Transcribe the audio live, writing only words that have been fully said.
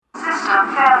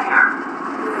System failure.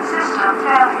 System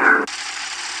failure.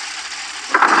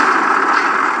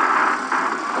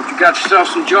 Hope you got yourself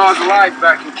some jaws of life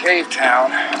back in Cave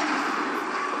Town.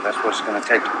 That's what it's gonna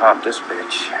take to pop this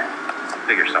bitch.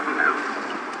 Figure something out.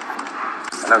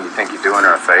 I know you think you're doing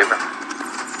her a favor.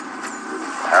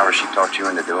 However she talked you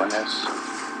into doing this,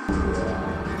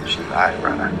 she lied,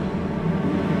 brother.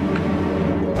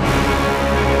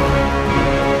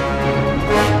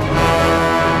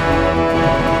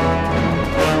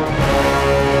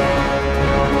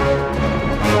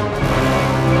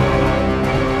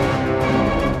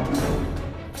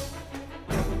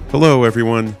 Hello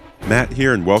everyone, Matt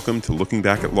here and welcome to Looking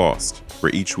Back at Lost,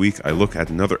 where each week I look at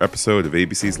another episode of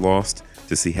ABC's Lost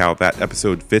to see how that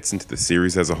episode fits into the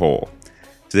series as a whole.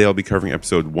 Today I'll be covering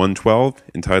episode 112,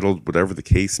 entitled Whatever the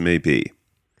Case May Be.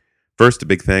 First, a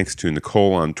big thanks to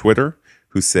Nicole on Twitter,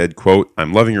 who said, quote,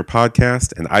 "I'm loving your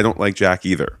podcast and I don't like Jack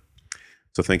either."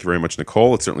 So thank you very much,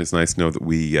 Nicole. It certainly is nice to know that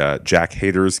we Jack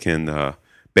haters can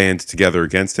band together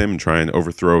against him and try and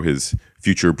overthrow his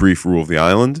future brief rule of the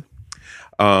island.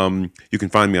 You can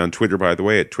find me on Twitter, by the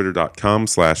way, at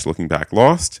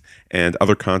twitter.com/lookingbacklOst, and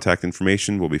other contact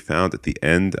information will be found at the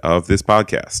end of this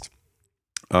podcast.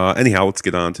 Anyhow, let's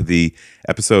get on to the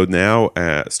episode now,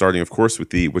 starting, of course, with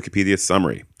the Wikipedia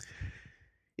summary.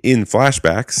 In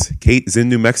flashbacks, Kate is in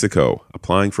New Mexico,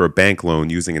 applying for a bank loan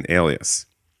using an alias.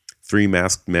 3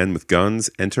 masked men with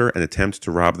guns enter and attempt to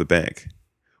rob the bank.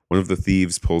 One of the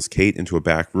thieves pulls Kate into a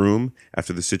back room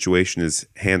after the situation is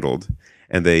handled,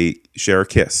 and they share a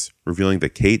kiss, revealing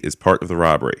that Kate is part of the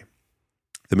robbery.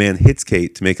 The man hits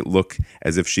Kate to make it look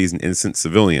as if she's an innocent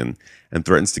civilian and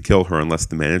threatens to kill her unless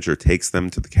the manager takes them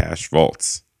to the cash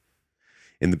vaults.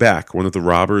 In the back, one of the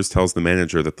robbers tells the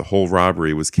manager that the whole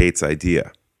robbery was Kate's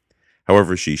idea.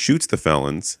 However, she shoots the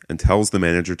felons and tells the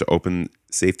manager to open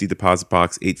safety deposit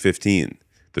box 815,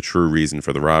 the true reason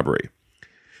for the robbery.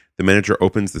 The manager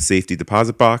opens the safety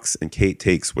deposit box and Kate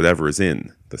takes whatever is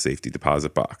in the safety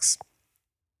deposit box.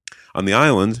 On the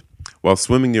island, while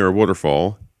swimming near a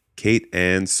waterfall, Kate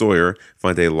and Sawyer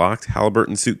find a locked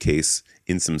Halliburton suitcase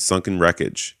in some sunken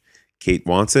wreckage. Kate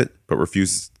wants it, but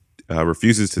refuses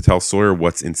to tell Sawyer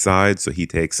what's inside, so he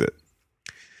takes it.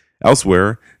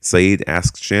 Elsewhere, Sayid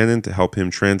asks Shannon to help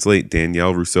him translate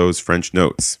Danielle Rousseau's French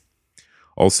notes.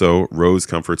 Also, Rose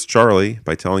comforts Charlie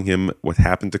by telling him what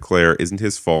happened to Claire isn't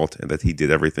his fault and that he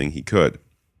did everything he could.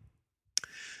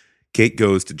 Kate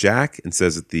goes to Jack and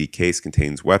says that the case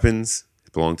contains weapons.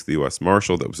 It belonged to the U.S.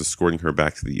 Marshal that was escorting her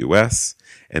back to the U.S.,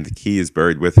 and the key is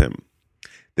buried with him.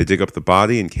 They dig up the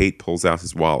body, and Kate pulls out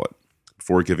his wallet.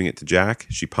 Before giving it to Jack,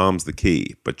 she palms the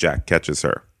key, but Jack catches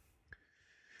her.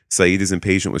 Sayid is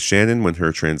impatient with Shannon when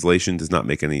her translation does not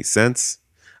make any sense.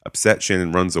 Upset,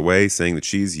 Shannon runs away, saying that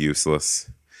she's useless.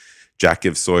 Jack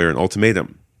gives Sawyer an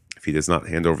ultimatum. If he does not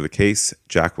hand over the case,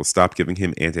 Jack will stop giving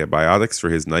him antibiotics for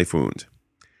his knife wound.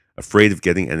 Afraid of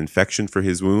getting an infection for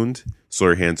his wound,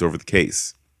 Sawyer hands over the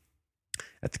case.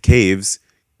 At the caves,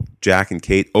 Jack and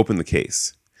Kate open the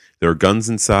case. There are guns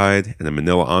inside and a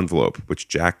manila envelope, which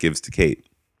Jack gives to Kate.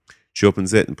 She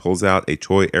opens it and pulls out a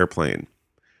toy airplane.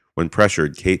 When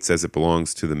pressured, Kate says it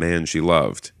belongs to the man she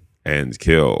loved and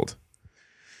killed.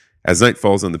 As night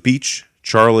falls on the beach,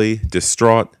 Charlie,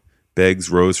 distraught, begs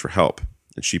Rose for help,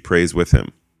 and she prays with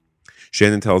him.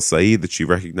 Shannon tells Sayid that she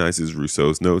recognizes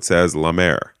Rousseau's notes as La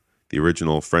Mer, the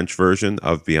original French version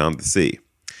of Beyond the Sea,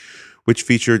 which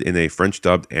featured in a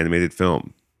French-dubbed animated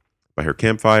film. By her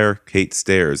campfire, Kate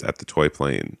stares at the toy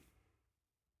plane.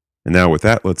 And now with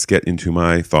that, let's get into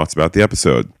my thoughts about the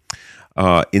episode.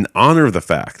 In honor of the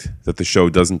fact that the show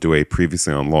doesn't do a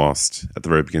previously on Lost at the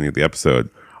very beginning of the episode,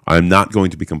 I'm not going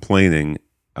to be complaining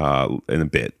in a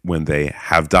bit when they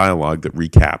have dialogue that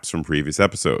recaps from previous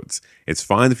episodes. It's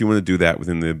fine if you want to do that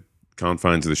within the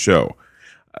confines of the show.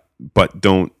 But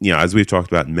don't, as we've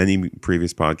talked about in many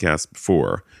previous podcasts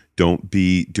before, don't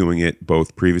be doing it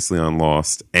both previously on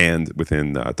Lost and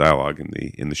within dialogue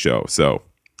in the show. So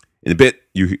in a bit,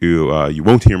 you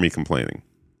won't hear me complaining.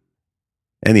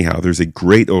 Anyhow, there's a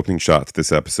great opening shot to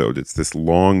this episode. It's this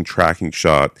long tracking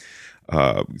shot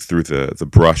through the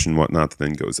brush and whatnot that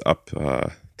then goes up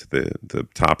to the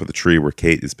top of the tree where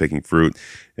Kate is picking fruit.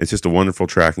 It's just a wonderful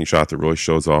tracking shot that really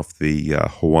shows off the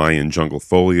Hawaiian jungle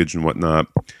foliage and whatnot.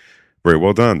 Very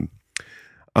well done.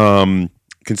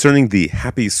 Concerning the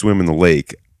happy swim in the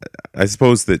lake, I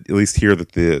suppose that at least here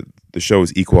that the show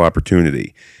is equal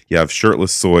opportunity. You have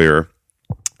shirtless Sawyer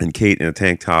and Kate in a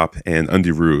tank top and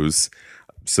underoos,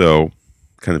 so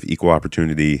kind of equal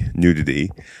opportunity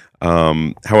nudity.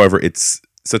 However, it's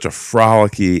such a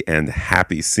frolicky and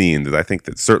happy scene that I think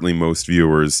that certainly most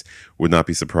viewers would not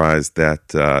be surprised that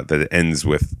that it ends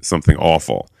with something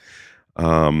awful.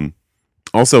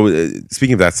 Also,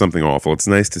 speaking of that something awful, it's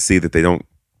nice to see that they don't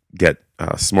get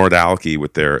smart alecky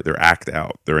with their act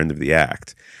out, their end of the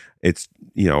act. It's,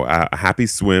 you know, a happy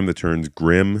swim that turns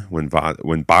grim when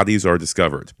bodies are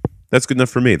discovered. That's good enough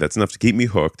for me. That's enough to keep me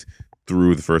hooked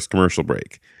through the first commercial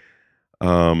break.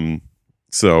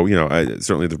 So, you know,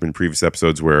 certainly there have been previous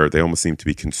episodes where they almost seem to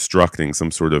be constructing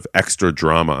some sort of extra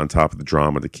drama on top of the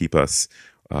drama to keep us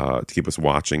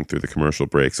watching through the commercial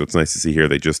break. So it's nice to see here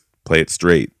they just play it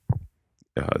straight.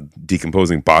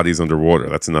 Decomposing bodies underwater.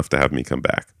 That's enough to have me come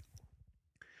back.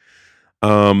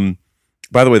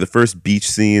 By the way, the first beach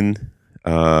scene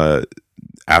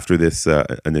after this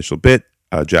initial bit,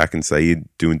 Jack and Sayid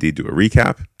do indeed do a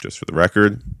recap, just for the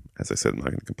record. As I said, I'm not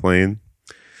going to complain.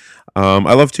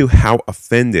 I love, too, how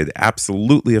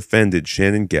absolutely offended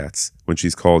Shannon gets when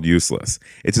she's called useless.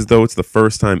 It's as though it's the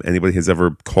first time anybody has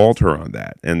ever called her on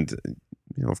that. And,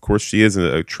 you know, of course, she is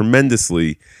a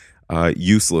tremendously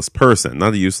useless person,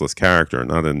 not a useless character,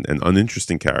 not an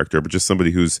uninteresting character, but just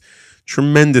somebody who's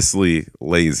tremendously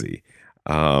lazy.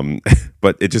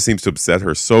 But it just seems to upset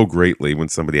her so greatly when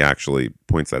somebody actually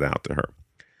points that out to her.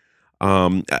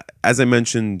 As I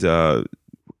mentioned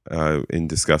in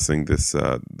discussing this,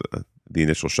 the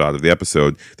initial shot of the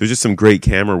episode, there's just some great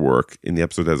camera work in the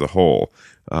episode as a whole,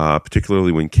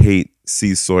 particularly when Kate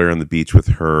sees Sawyer on the beach with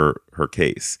her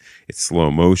case. It's slow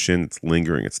motion, it's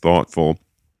lingering, it's thoughtful.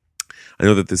 I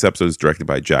know that this episode is directed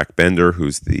by Jack Bender, who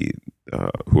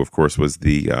of course was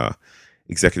the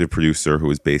executive producer who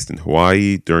was based in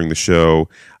Hawaii during the show,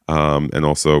 and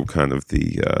also kind of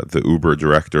the Uber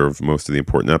director of most of the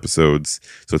important episodes.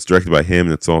 So it's directed by him,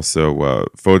 and it's also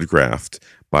photographed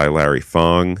by Larry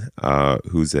Fong,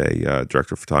 who's a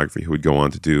director of photography who would go on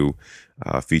to do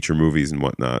feature movies and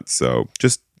whatnot. So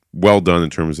just well done in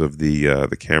terms of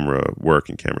the camera work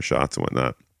and camera shots and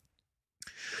whatnot.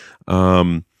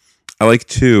 I like,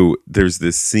 too, there's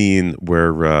this scene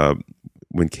where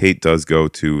when Kate does go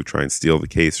to try and steal the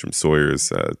case from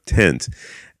Sawyer's tent,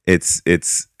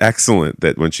 it's excellent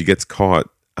that when she gets caught,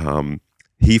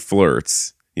 he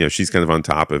flirts. You know, she's kind of on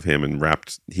top of him and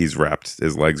he's wrapped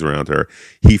his legs around her.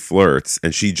 He flirts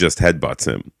and she just headbutts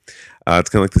him. It's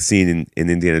kind of like the scene in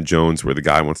Indiana Jones where the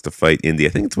guy wants to fight Indy. I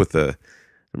think it's with I don't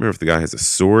remember if the guy has a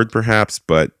sword perhaps,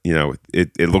 but, you know,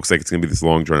 it looks like it's going to be this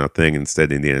long drawn out thing.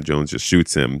 Instead, Indiana Jones just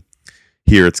shoots him.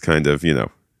 Here it's kind of, you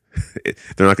know,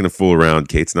 they're not going to fool around.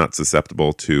 Kate's not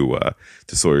susceptible to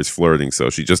Sawyer's flirting, so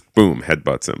she just, boom,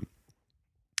 headbutts him.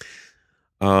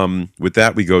 With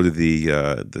that, we go to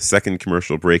the second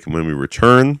commercial break, and when we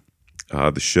return,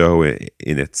 the show in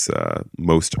its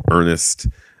most earnest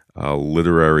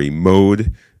literary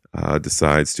mode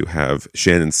decides to have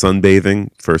Shannon sunbathing,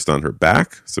 first on her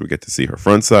back, so we get to see her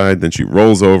front side, then she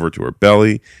rolls over to her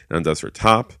belly and undoes her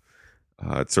top.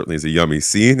 It certainly is a yummy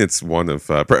scene. It's one of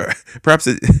perhaps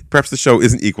the show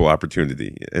isn't equal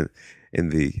opportunity. In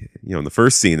the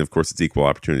first scene, of course, it's equal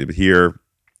opportunity, but here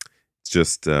it's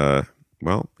just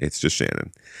it's just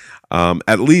Shannon.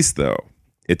 At least though,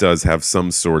 it does have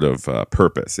some sort of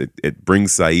purpose. It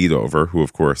brings Sayid over, who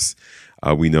of course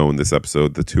we know in this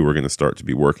episode the two are going to start to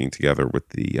be working together with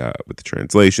the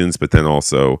translations, but then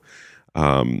also.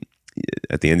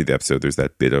 At the end of the episode, there's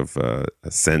that bit of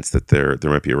a sense that there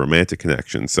might be a romantic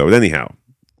connection. So anyhow,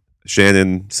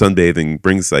 Shannon sunbathing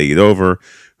brings Sayid over,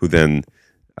 who then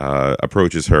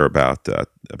approaches her about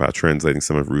translating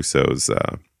some of Rousseau's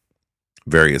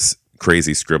various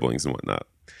crazy scribblings and whatnot.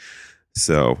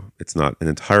 So it's not an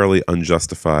entirely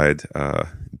unjustified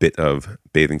bit of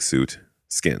bathing suit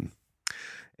skin.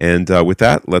 And with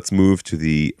that, let's move to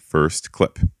the first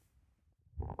clip.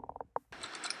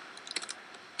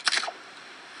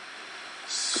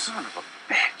 Son of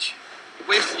a bitch. You're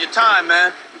wasting your time,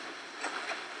 man.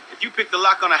 If you pick the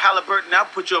lock on a Halliburton, I'll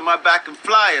put you on my back and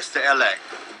fly us to L.A.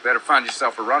 You better find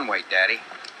yourself a runway, Daddy.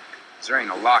 'Cause there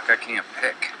ain't a lock I can't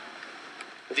pick.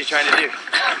 What are you trying to do?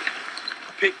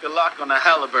 Pick the lock on a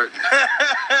Halliburton.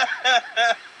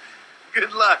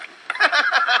 Good luck.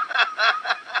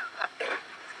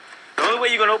 The only way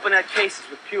you're going to open that case is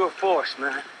with pure force,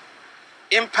 man.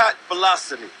 Impact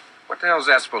velocity. What the hell is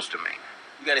that supposed to mean?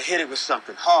 You got to hit it with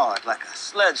something hard, like a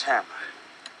sledgehammer.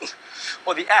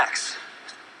 Or the axe.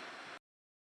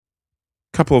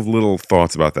 Couple of little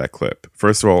thoughts about that clip.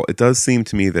 First of all, it does seem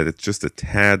to me that it's just a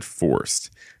tad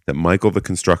forced that Michael, the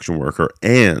construction worker,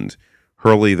 and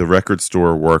Hurley, the record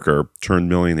store worker turned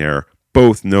millionaire,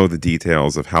 both know the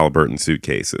details of Halliburton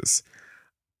suitcases.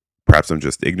 Perhaps I'm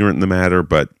just ignorant in the matter,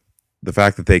 but the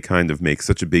fact that they kind of make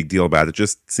such a big deal about it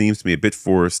just seems to me a bit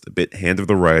forced, a bit hand of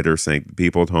the writer saying to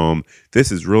people at home,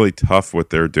 this is really tough what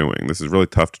they're doing. This is really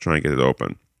tough to try and get it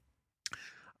open.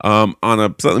 On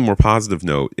a slightly more positive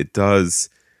note, it does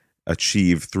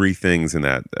achieve three things in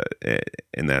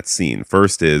that scene.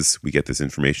 First is we get this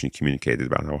information communicated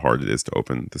about how hard it is to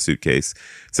open the suitcase.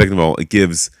 Second of all, it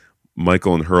gives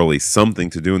Michael and Hurley something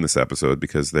to do in this episode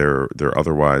because they're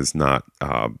otherwise not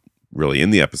really in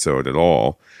the episode at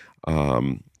all.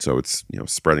 So it's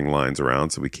spreading lines around.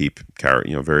 So we keep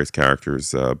various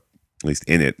characters at least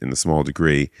in it in a small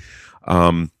degree.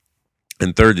 And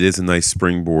third, it is a nice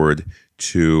springboard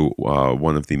to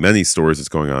one of the many stories that's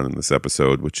going on in this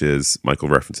episode, which is Michael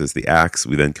references the axe.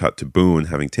 We then cut to Boone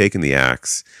having taken the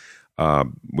axe,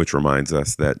 which reminds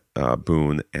us that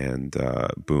Boone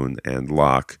and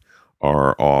Locke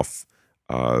are off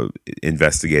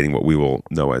investigating what we will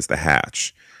know as the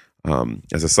Hatch.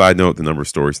 As a side note, the number of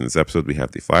stories in this episode, we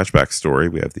have the flashback story,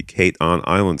 we have the Kate on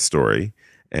Island story,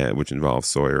 which involves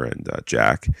Sawyer and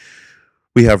Jack.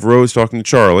 We have Rose talking to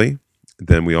Charlie.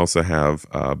 Then we also have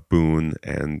Boone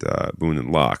and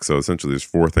Locke. So essentially, there's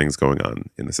four things going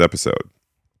on in this episode.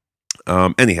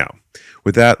 Anyhow,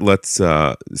 with that, let's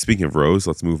speaking of Rose,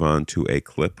 let's move on to a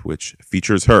clip which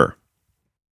features her.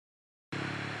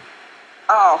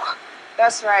 Oh,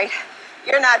 that's right.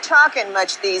 You're not talking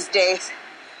much these days.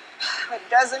 It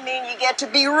doesn't mean you get to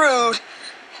be rude.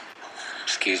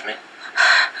 Excuse me?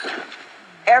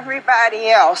 Everybody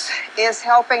else is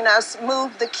helping us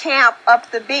move the camp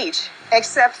up the beach,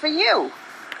 except for you.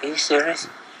 Are you serious?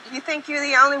 You think you're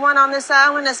the only one on this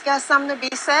island that's got something to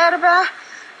be sad about?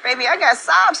 Baby, I got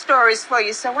sob stories for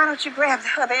you, so why don't you grab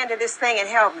the other end of this thing and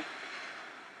help me?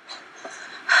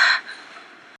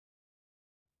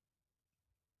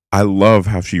 I love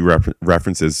how she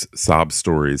references sob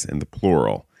stories in the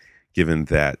plural, given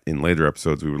that in later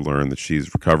episodes we would learn that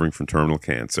she's recovering from terminal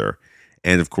cancer.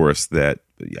 And of course that,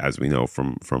 as we know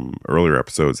from earlier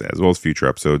episodes, as well as future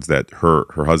episodes, that her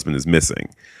husband is missing.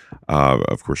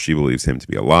 Of course, she believes him to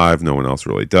be alive. No one else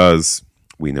really does.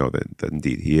 We know that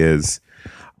indeed he is.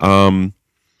 I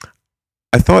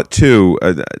thought, too,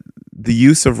 the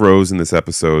use of Rose in this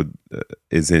episode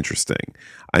is interesting.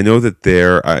 I know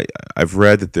that I've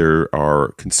read that there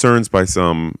are concerns by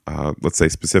some, let's say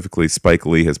specifically Spike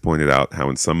Lee has pointed out how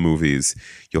in some movies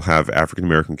you'll have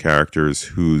African-American characters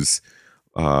whose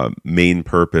main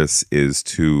purpose is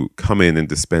to come in and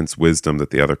dispense wisdom that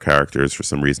the other characters for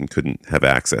some reason couldn't have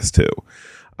access to,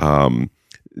 or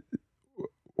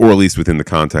at least within the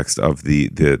context of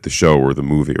the show or the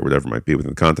movie or whatever it might be.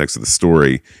 Within the context of the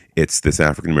story, it's this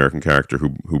African American character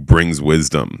who brings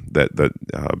wisdom that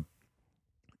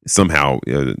somehow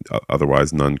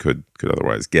otherwise none could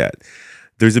otherwise get.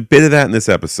 There's a bit of that in this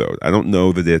episode. I don't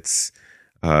know that it's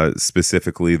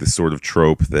specifically the sort of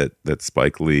trope that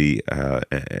Spike Lee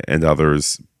and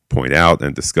others point out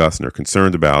and discuss and are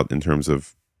concerned about in terms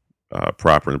of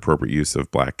proper and appropriate use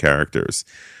of black characters.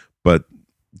 But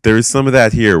there is some of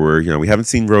that here where, we haven't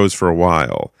seen Rose for a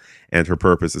while, and her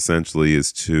purpose essentially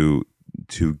is to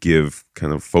give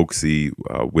kind of folksy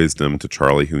wisdom to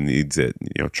Charlie who needs it.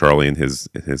 Charlie in his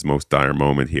most dire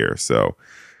moment here. So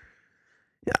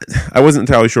yeah, I wasn't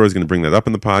entirely sure I was going to bring that up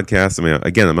in the podcast. I mean,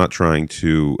 again, I'm not trying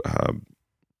to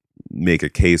make a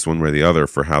case one way or the other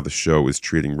for how the show is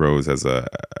treating Rose as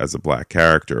a black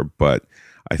character, but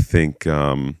I think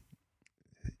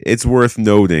it's worth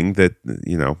noting that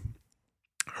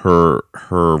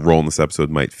her role in this episode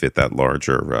might fit that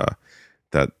larger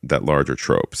that larger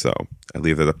trope. So I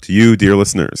leave that up to you, dear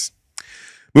listeners.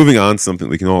 Moving on, something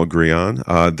we can all agree on.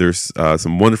 There's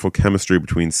some wonderful chemistry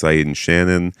between Sayid and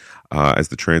Shannon as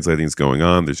the translating is going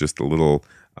on. There's just a little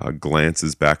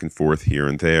glances back and forth here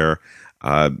and there.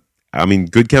 I mean,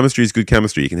 good chemistry is good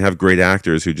chemistry. You can have great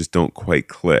actors who just don't quite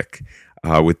click.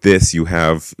 With this, you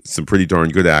have some pretty darn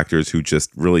good actors who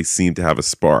just really seem to have a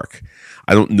spark.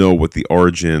 I don't know what the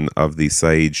origin of the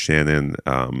Sayid-Shannon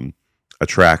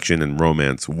attraction and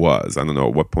romance was. I don't know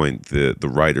at what point the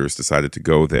writers decided to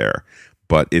go there.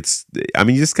 But you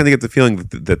just kind of get the feeling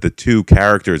that the two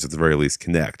characters at the very least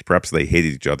connect. Perhaps they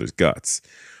hated each other's guts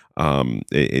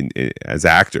as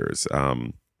actors.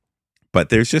 But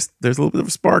there's a little bit of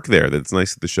a spark there that it's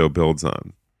nice that the show builds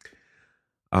on.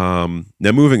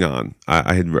 Now moving on,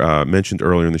 I had mentioned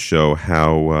earlier in the show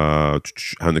how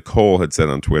Nicole had said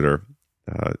on Twitter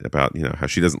about how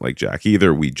she doesn't like Jack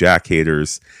either. We Jack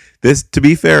haters. This, to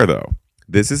be fair though,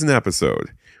 this is an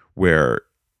episode where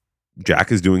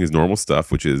Jack is doing his normal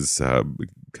stuff, which is kind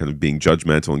of being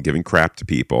judgmental and giving crap to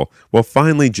people. Well,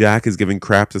 finally, Jack is giving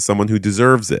crap to someone who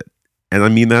deserves it. And I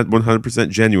mean that 100%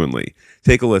 genuinely.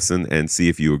 Take a listen and see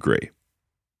if you agree.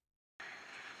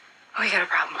 We got a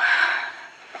problem.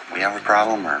 We have a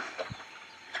problem, or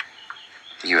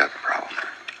you have a problem?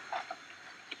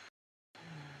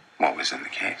 What was in the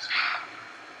case?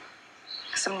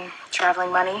 Some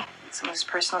traveling money, some of his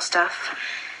personal stuff,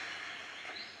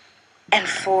 and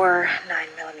 4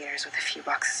 9mm with a few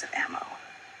boxes of ammo.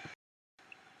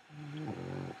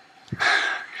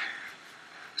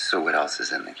 So what else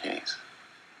is in the case?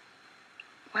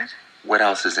 What? What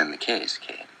else is in the case,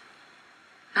 Kate?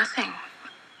 Nothing.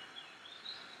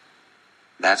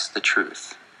 That's the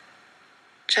truth.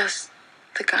 Just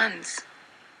the guns.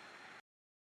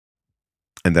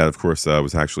 And that, of course,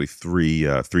 was actually three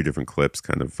different clips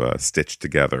kind of stitched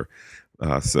together.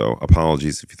 So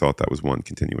apologies if you thought that was one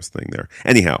continuous thing there.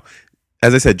 Anyhow,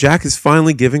 as I said, Jack is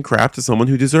finally giving crap to someone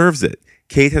who deserves it.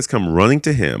 Kate has come running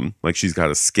to him like she's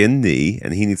got a skinned knee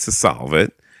and he needs to solve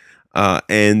it.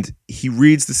 And he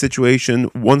reads the situation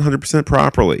 100%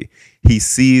 properly. He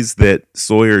sees that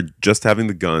Sawyer just having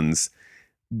the guns,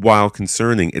 while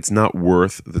concerning, it's not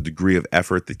worth the degree of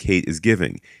effort that Kate is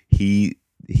giving. He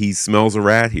smells a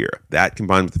rat here. That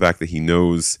combined with the fact that he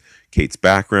knows Kate's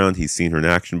background, he's seen her in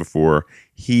action before.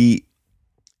 It's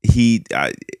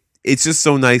just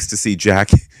so nice to see Jack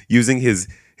using his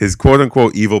quote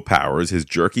unquote evil powers, his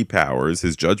jerky powers,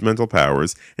 his judgmental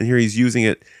powers, and here he's using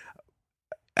it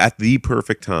at the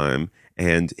perfect time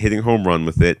and hitting a home run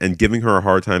with it and giving her a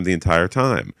hard time the entire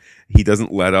time. He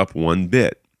doesn't let up one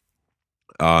bit.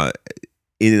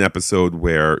 In an episode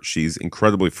where she's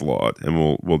incredibly flawed,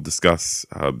 and we'll discuss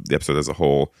the episode as a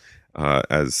whole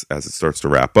as it starts to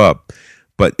wrap up.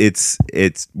 But it's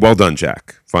well done,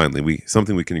 Jack. Finally,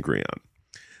 something we can agree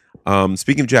on.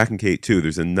 Speaking of Jack and Kate too,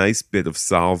 there's a nice bit of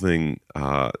solving.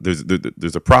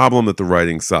 There's a problem that the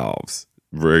writing solves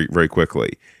very very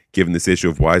quickly, given this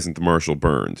issue of why isn't the Marshal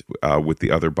burned with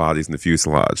the other bodies in the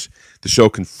fuselage. The show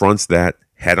confronts that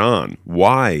head on.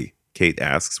 Why? Kate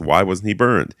asks, why wasn't he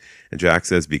burned? And Jack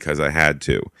says, because I had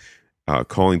to.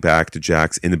 Calling back to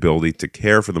Jack's inability to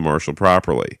care for the Marshal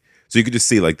properly. So you could just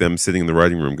see like them sitting in the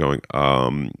writing room going,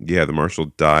 yeah, the Marshal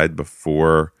died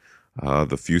before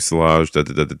the fuselage,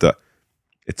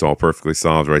 It's all perfectly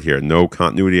solved right here. No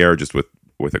continuity error, just with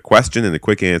a question and a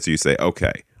quick answer, you say,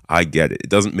 okay, I get it. It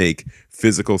doesn't make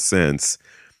physical sense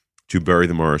to bury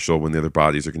the Marshal when the other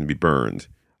bodies are going to be burned.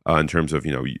 In terms of,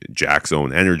 Jack's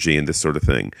own energy and this sort of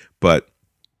thing. But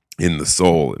in the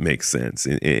soul, it makes sense.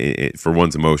 For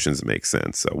one's emotions, it makes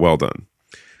sense. So well done.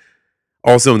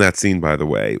 Also in that scene, by the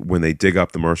way, when they dig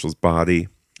up the Marshal's body,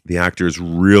 the actors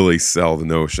really sell the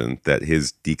notion that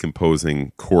his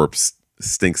decomposing corpse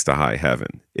stinks to high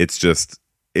heaven. It's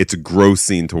a gross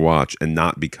scene to watch, and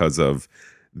not because of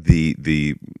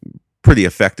the pretty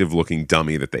effective looking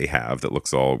dummy that they have that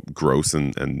looks all gross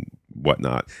and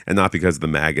whatnot, and not because of the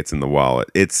maggots in the wallet.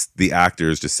 It's the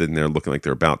actors just sitting there looking like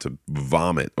they're about to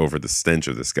vomit over the stench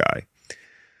of this guy.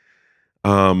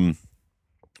 But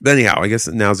anyhow, I guess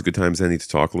now's a good time as any to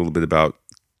talk a little bit about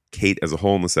Kate as a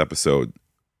whole in this episode.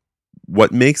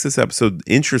 What makes this episode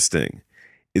interesting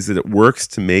is that it works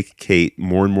to make Kate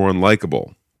more and more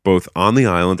unlikable, both on the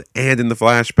island and in the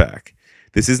flashback.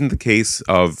 This isn't the case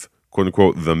of quote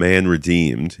unquote, the man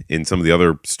redeemed in some of the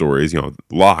other stories,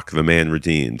 Locke, the man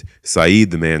redeemed,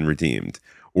 Saeed, the man redeemed,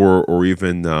 or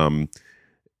even, some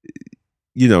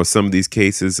of these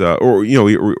cases, or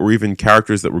even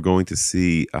characters that we're going to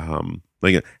see,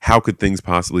 like, how could things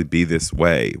possibly be this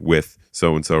way with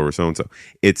so-and-so or so-and-so?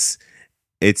 It's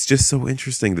just so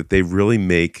interesting that they really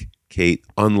make Kate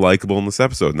unlikable in this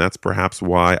episode. And that's perhaps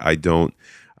why I don't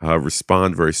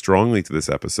respond very strongly to this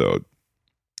episode.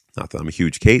 Not that I'm a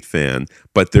huge Kate fan,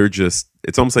 but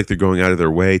it's almost like they're going out of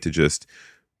their way to just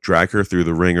drag her through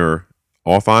the ringer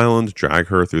off island, drag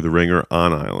her through the ringer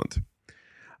on island.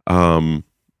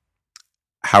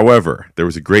 However, there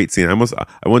was a great scene. I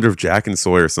wonder if Jack and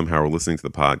Sawyer somehow are listening to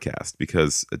the podcast,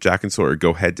 because Jack and Sawyer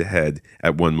go head to head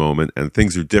at one moment, and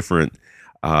things are different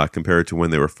compared to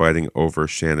when they were fighting over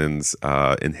Shannon's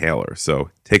inhaler.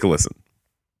 So take a listen.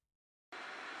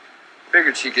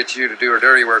 Figured she'd get you to do her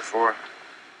dirty work for her.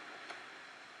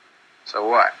 So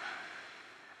what?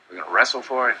 We're gonna wrestle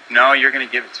for it? No, you're gonna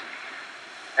give it to me.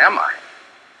 Am I?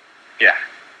 Yeah.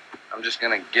 I'm just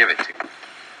gonna give it to you.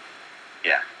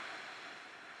 Yeah.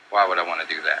 Why would I want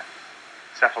to do that?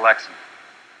 Cephalexin.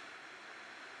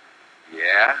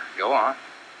 Yeah, go on.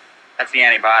 That's the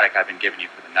antibiotic I've been giving you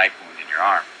for the knife wound in your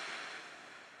arm.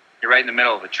 You're right in the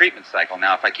middle of a treatment cycle.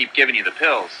 Now, if I keep giving you the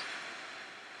pills,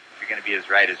 you're gonna be as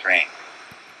right as rain.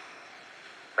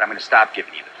 But I'm gonna stop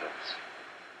giving you the pills.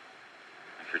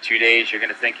 For 2 days, you're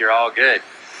going to think you're all good.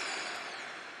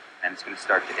 And it's going to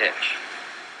start to itch.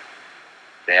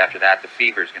 Day after that, the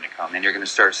fever's going to come. Then you're going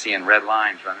to start seeing red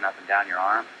lines running up and down your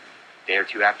arm. A day or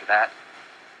two after that,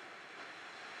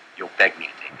 you'll beg me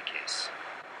to take the case.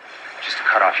 Just to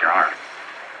cut off your arm.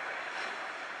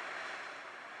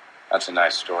 That's a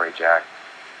nice story, Jack.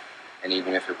 And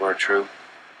even if it were true,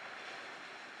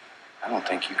 I don't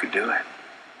think you could do it.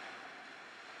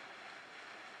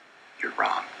 You're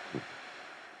wrong.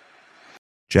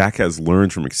 Jack has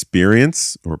learned from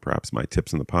experience, or perhaps my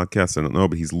tips on the podcast, I don't know,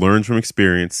 but he's learned from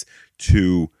experience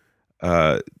to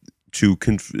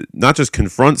not just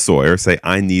confront Sawyer, say,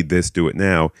 I need this, do it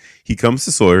now. He comes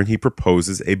to Sawyer and he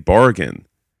proposes a bargain.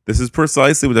 This is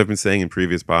precisely what I've been saying in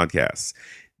previous podcasts.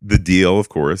 The deal, of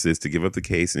course, is to give up the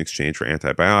case in exchange for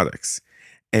antibiotics.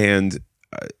 And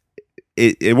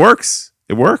it works.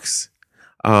 It works.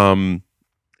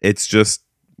 It's just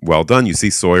well done. You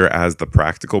see Sawyer as the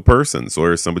practical person.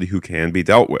 Sawyer is somebody who can be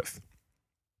dealt with.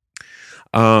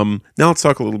 Now let's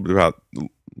talk a little bit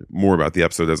more about the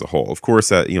episode as a whole. Of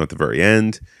course, at the very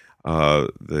end, the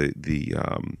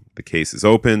case is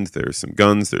opened. There's some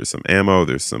guns, there's some ammo,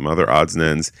 there's some other odds and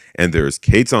ends, and there's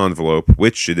Kate's envelope,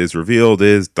 which it is revealed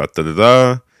is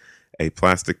a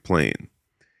plastic plane.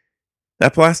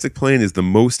 That plastic plane is the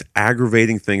most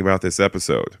aggravating thing about this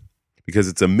episode because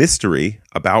it's a mystery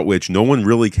about which no one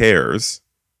really cares.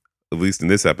 At least in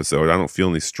this episode, I don't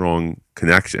feel any strong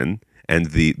connection.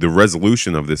 And the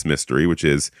resolution of this mystery, which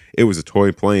is it was a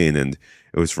toy plane and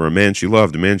it was for a man she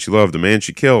loved, a man she loved, a man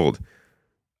she killed.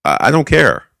 I don't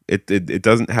care. It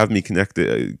doesn't have me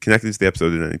connected to the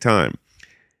episode at any time.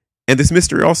 And this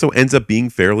mystery also ends up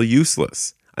being fairly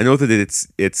useless. I know that it's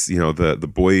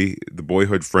the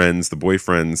boyhood friends, the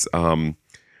boyfriend's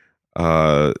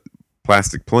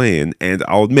plastic plane, and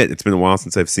I'll admit it's been a while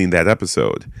since I've seen that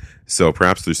episode. So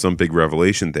perhaps there's some big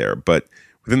revelation there, but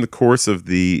within the course of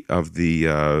the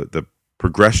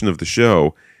progression of the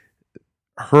show,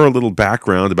 her little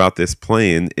background about this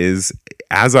plane is,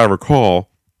 as I recall,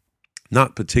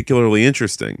 not particularly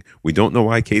interesting. We don't know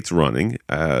why Kate's running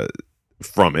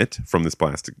from this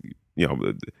plastic.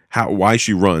 Why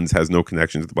she runs has no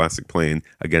connection to the plastic plane.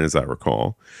 Again, as I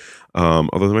recall,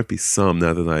 although there might be some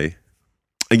now that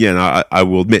I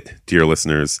will admit, dear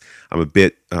listeners, I'm a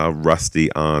bit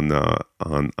rusty on that.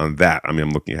 I mean,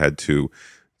 I'm looking ahead to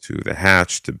the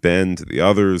Hatch, to Ben, to the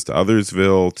others, to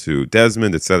Othersville, to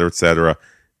Desmond, et cetera, et cetera.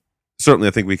 Certainly,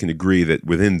 I think we can agree that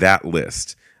within that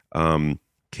list,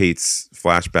 Kate's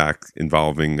flashback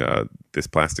involving this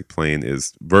plastic plane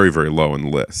is very, very low on the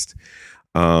list.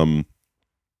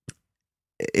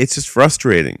 It's just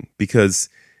frustrating because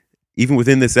even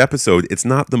within this episode, it's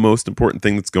not the most important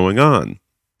thing that's going on.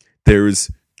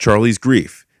 There's Charlie's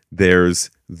grief. There's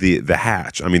the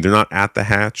hatch. I mean, they're not at the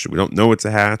hatch. We don't know it's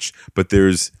a hatch, but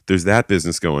there's that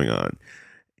business going on.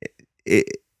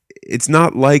 It's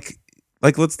not like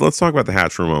let's talk about the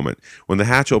hatch for a moment. When the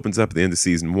hatch opens up at the end of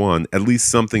season 1, at least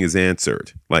something is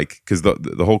answered. Because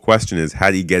the whole question is, how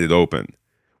do you get it open?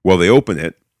 Well, they open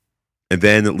it, and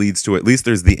then it leads to, at least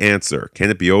there's the answer. Can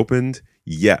it be opened?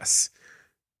 Yes.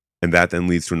 And that then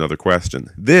leads to another question.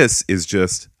 This is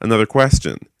just another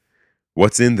question.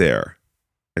 What's in there?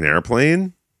 An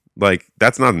airplane?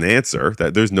 That's not an answer.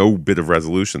 There's no bit of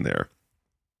resolution there.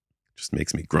 Just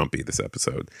makes me grumpy, this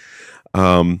episode.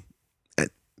 And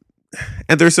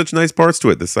there's such nice parts to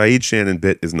it. The Saeed Shannon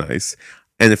bit is nice.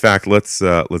 And in fact, let's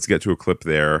get to a clip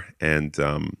there and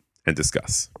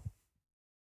discuss.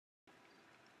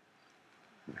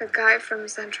 A guy from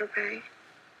Saint-Tropez.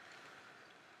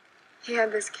 He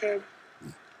had this kid,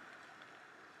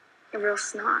 a real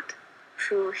snot,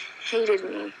 who hated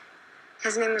me.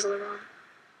 His name was Laurent.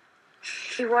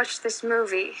 He watched this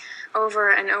movie over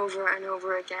and over and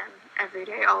over again, every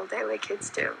day, all day, like kids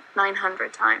do,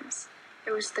 900 times.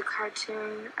 It was the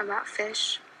cartoon about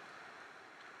fish.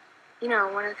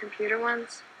 One of the computer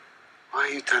ones. Why are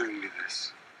you telling me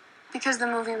this? Because the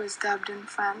movie was dubbed in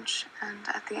French, and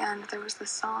at the end there was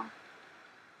this song.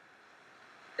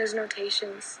 There's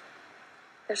notations.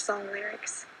 There's song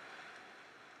lyrics.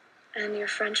 And your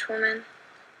French woman,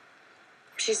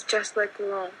 she's just like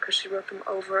Laurent, because she wrote them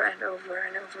over and over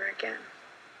and over again.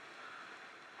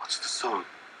 What's the song?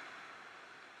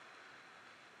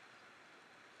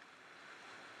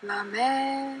 La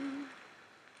mer,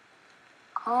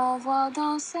 qu'on voit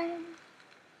danser.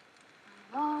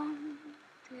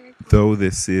 Though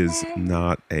this is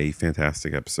not a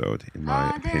fantastic episode, in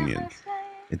my opinion,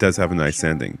 it does have a nice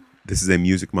ending. This is a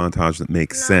music montage that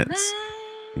makes sense.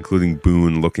 including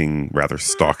Boone looking rather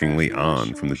stalkingly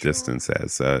on from the distance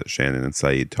as Shannon and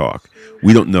Saeed talk.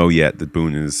 We don't know yet that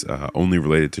Boone is only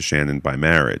related to Shannon by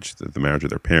marriage, the marriage of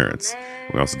their parents.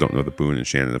 We also don't know that Boone and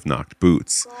Shannon have knocked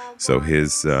boots. So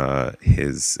his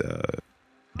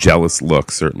jealous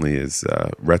look certainly is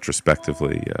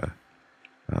retrospectively,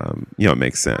 it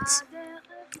makes sense.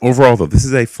 Overall, though, this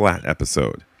is a flat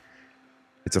episode.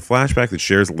 It's a flashback that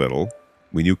shares little.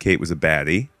 We knew Kate was a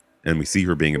baddie, and we see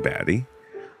her being a baddie.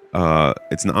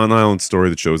 It's an on-island story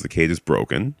that shows that Kate is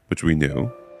broken, which we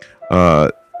knew.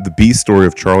 The B story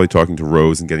of Charlie talking to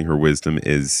Rose and getting her wisdom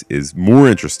is more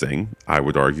interesting, I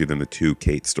would argue, than the two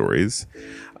Kate stories.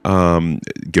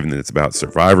 Given that it's about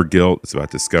survivor guilt, it's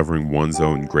about discovering one's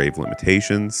own grave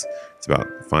limitations. It's about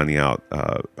finding out,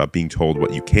 about being told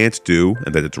what you can't do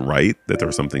and that it's right, that there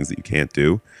are some things that you can't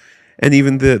do. And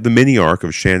even the mini arc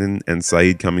of Shannon and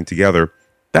Saeed coming together,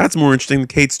 that's more interesting than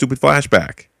Kate's stupid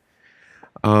flashback.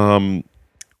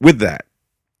 With that,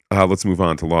 let's move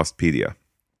on to Lostpedia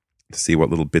to see what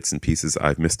little bits and pieces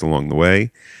I've missed along the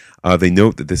way. They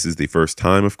note that this is the first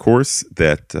time, of course,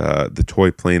 that the toy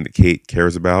plane that Kate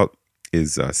cares about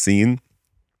is seen.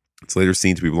 It's later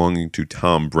seen to be belonging to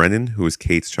Tom Brennan, who is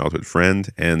Kate's childhood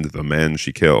friend and the man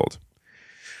she killed.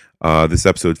 This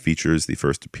episode features the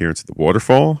first appearance of the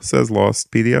waterfall, says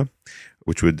Lostpedia,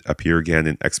 which would appear again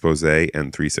in Expose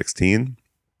and 316.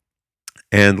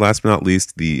 And last but not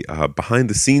least, the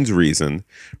behind-the-scenes reason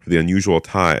for the unusual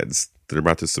tides that are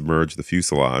about to submerge the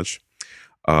fuselage.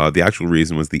 The actual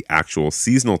reason was the actual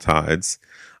seasonal tides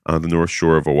on the north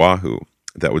shore of Oahu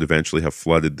that would eventually have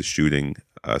flooded the shooting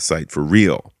site for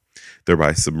real,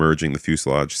 thereby submerging the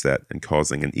fuselage set and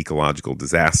causing an ecological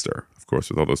disaster, of course,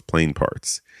 with all those plane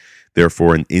parts.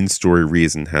 Therefore, an in-story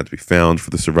reason had to be found for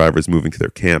the survivors moving their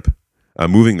camp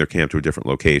to a different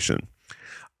location.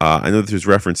 I know that there's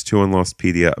reference to on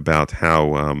Lostpedia about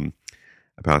how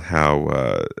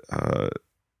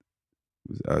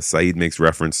Saeed makes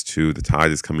reference to the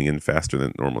tide is coming in faster than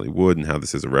it normally would, and how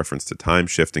this is a reference to time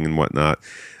shifting and whatnot.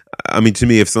 I mean, to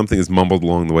me, if something is mumbled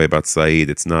along the way about Saeed,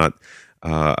 it's not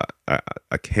a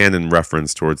canon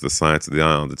reference towards the science of the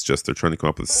island. It's just they're trying to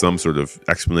come up with some sort of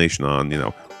explanation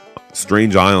on,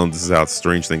 strange island, this is how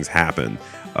strange things happen,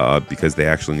 because they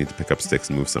actually need to pick up sticks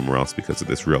and move somewhere else because of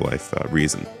this real-life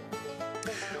reason.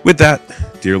 With that,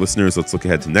 dear listeners, let's look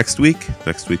ahead to next week.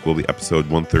 Next week will be episode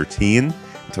 113,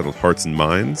 entitled Hearts and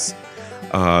Minds.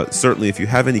 Certainly, if you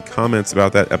have any comments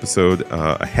about that episode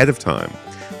ahead of time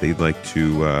that you'd like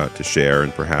to share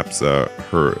and perhaps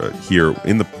hear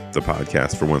in the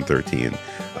podcast for 113,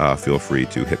 feel free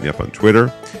to hit me up on Twitter.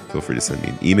 Feel free to send me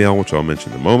an email, which I'll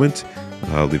mention in a moment.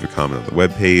 Leave a comment on the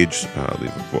webpage,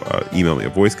 email me a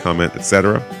voice comment,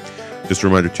 etc. Just a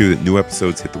reminder, too, that new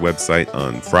episodes hit the website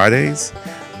on Fridays.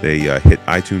 They hit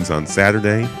iTunes on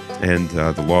Saturday and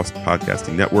the Lost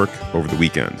Podcasting Network over the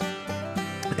weekend.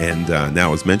 And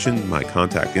now, as mentioned, my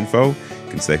contact info. You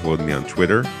can say hello to me on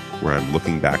Twitter, where I'm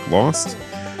Looking Back Lost.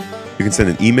 You can send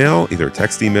an email, either a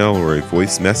text email or a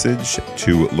voice message,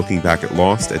 to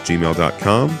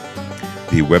lookingbackatlost@gmail.com.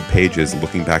 The webpage is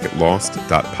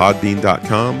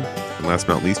lookingbackatlost.podbean.com. And last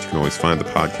but not least, you can always find the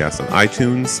podcast on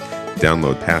iTunes,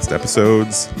 download past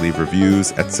episodes, leave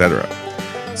reviews, etc.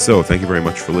 So thank you very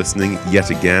much for listening yet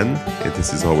again.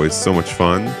 This is always so much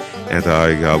fun. And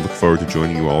I look forward to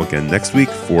joining you all again next week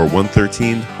for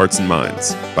 113 Hearts and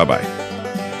Minds. Bye-bye.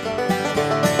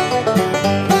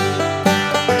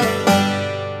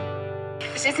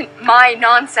 This isn't my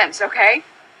nonsense, okay?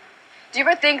 Do you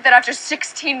ever think that after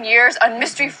 16 years on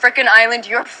Mystery Frickin' Island,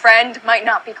 your friend might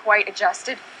not be quite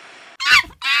adjusted?